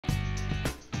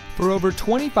For over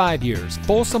 25 years,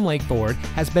 Folsom Lake Ford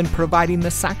has been providing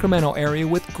the Sacramento area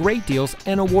with great deals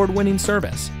and award-winning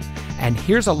service. And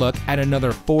here's a look at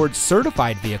another Ford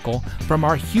certified vehicle from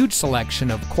our huge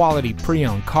selection of quality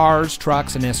pre-owned cars,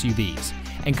 trucks, and SUVs,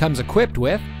 and comes equipped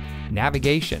with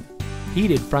navigation,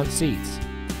 heated front seats,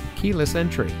 keyless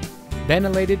entry,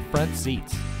 ventilated front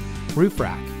seats, roof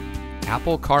rack,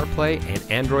 Apple CarPlay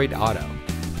and Android Auto,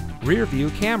 rear view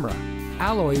camera,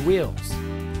 alloy wheels,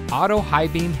 auto high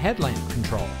beam headlamp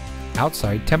control,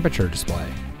 outside temperature display,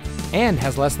 and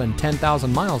has less than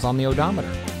 10,000 miles on the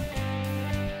odometer.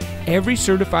 Every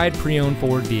certified pre-owned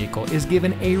Ford vehicle is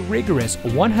given a rigorous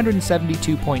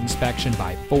 172-point inspection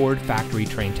by Ford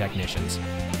factory-trained technicians.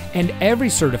 And every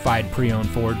certified pre-owned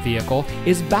Ford vehicle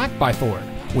is backed by Ford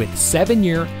with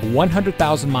 7-year,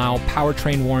 100,000-mile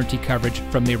powertrain warranty coverage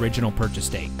from the original purchase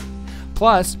date.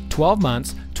 Plus, 12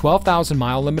 months,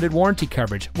 12,000-mile limited warranty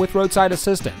coverage with roadside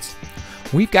assistance.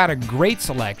 We've got a great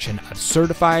selection of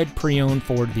certified pre-owned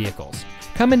Ford vehicles.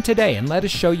 Come in today and let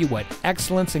us show you what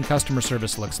excellence in customer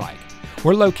service looks like.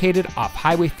 We're located off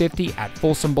Highway 50 at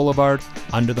Folsom Boulevard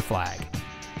under the flag.